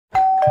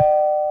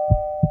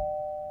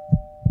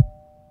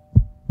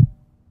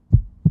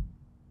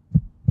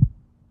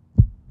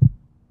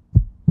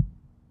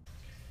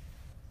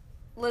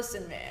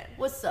Listen, man.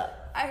 What's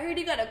up? I heard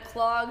you got a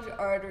clogged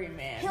artery,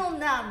 man. Hell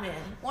nah, man.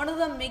 One of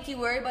them make you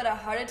worry about a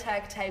heart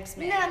attack types,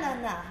 man.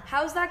 Nah.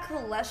 How's that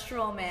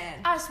cholesterol, man?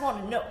 I just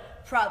want to know.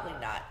 Probably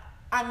not.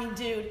 I mean,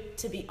 dude,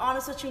 to be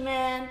honest with you,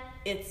 man,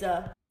 it's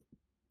a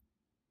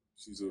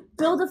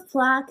build of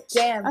plaque,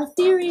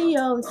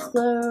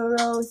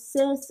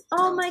 atherosclerosis.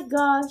 Oh my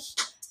gosh,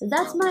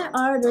 that's my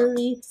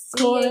artery.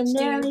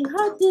 Coronary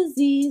heart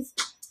disease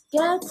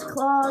gets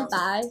clogged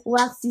by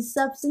waxy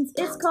substance.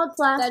 It's called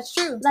plaque. That's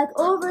true. Like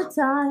over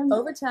time,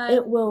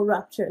 it will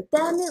rupture.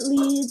 Then it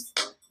leads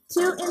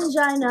to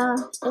angina.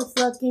 It's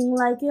looking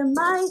like it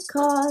might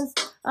cause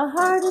a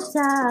heart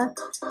attack.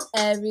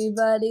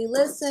 Everybody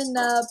listen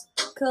up.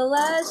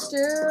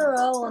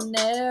 Cholesterol will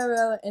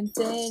narrow and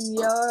thin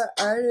your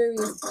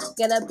arteries.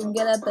 Get up and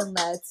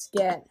let's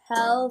get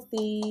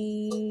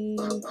healthy.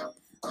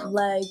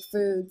 Like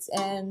fruits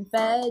and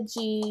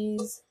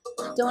veggies.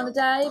 Don't want to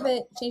die of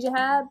it. Change your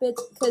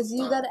habits, cause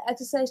you gotta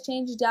exercise,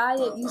 change your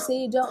diet. You say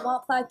you don't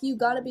want plaque, you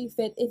gotta be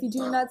fit. If you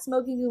do not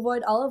smoke, you can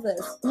avoid all of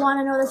this.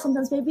 Wanna know the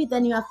symptoms, baby?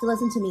 Then you have to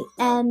listen to me.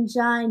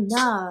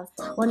 Angina,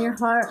 when your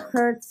heart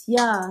hurts,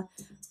 yeah.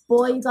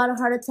 Boy, you got a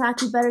heart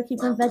attack, you better keep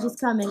them veggies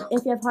coming.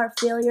 If you have heart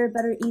failure,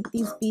 better eat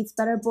these beets.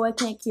 Better boy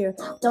can't cure.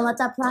 Don't let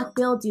that plaque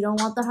build. You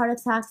don't want the heart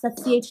attacks. That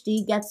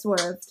CHD gets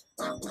swerved.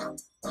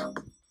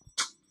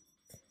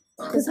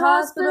 Cause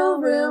hospital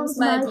rooms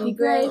might be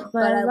great,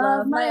 but I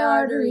love my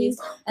arteries,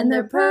 and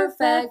they're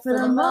perfect for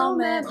the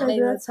moment,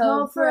 baby, let's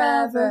hope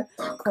forever.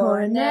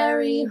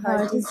 Coronary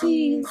heart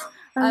disease,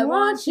 I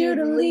want you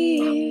to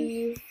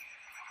leave.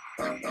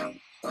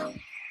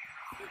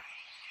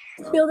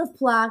 Build of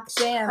plaque,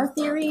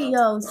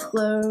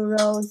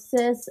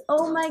 arteriosclerosis.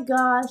 Oh my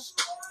gosh,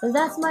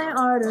 that's my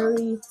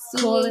artery.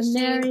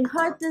 Coronary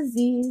heart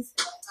disease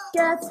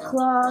gets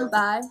clogged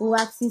by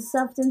waxy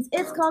substance.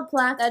 It's called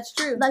plaque. That's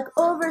true. Like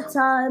over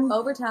time,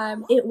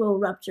 it will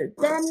rupture.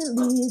 Then it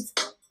leads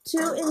to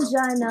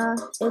angina.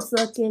 It's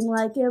looking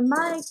like it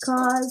might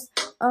cause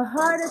a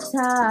heart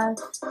attack.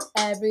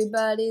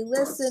 Everybody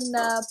listen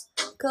up.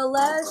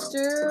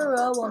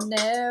 Cholesterol will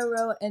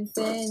narrow and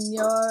thin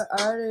your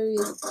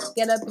arteries.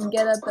 Get up and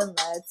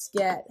let's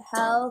get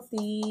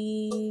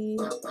healthy.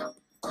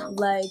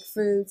 Like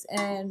fruits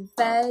and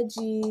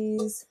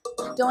veggies.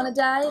 Don't want to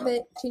die of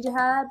it. Change your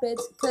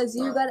habits, cause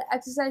you gotta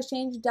exercise,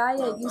 change your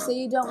diet. You say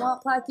you don't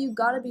want plaque, you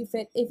gotta be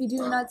fit. If you do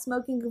not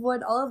smoke, you can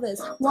avoid all of this.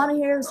 Want to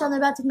hear something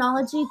about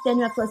technology? Then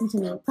you have to listen to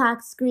me.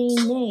 Plaque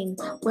screening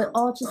with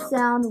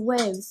ultrasound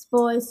waves.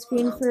 Boys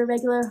screen for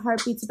irregular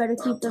heartbeats. You better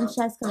keep them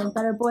checks coming.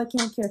 Better boy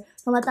can't cure.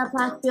 Don't let that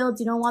plaque build.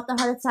 You don't want the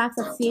heart attacks.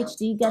 That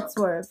CHD gets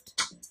swerved.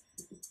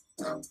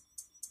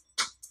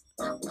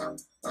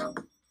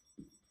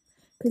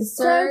 Cause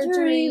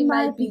surgery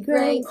might be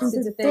great since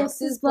it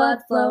fixes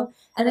blood flow,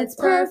 and it's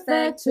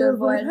perfect to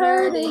avoid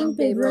hurting,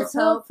 baby, let's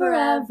hope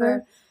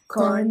forever.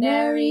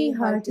 Coronary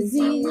heart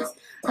disease,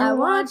 I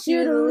want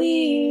you to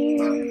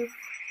leave.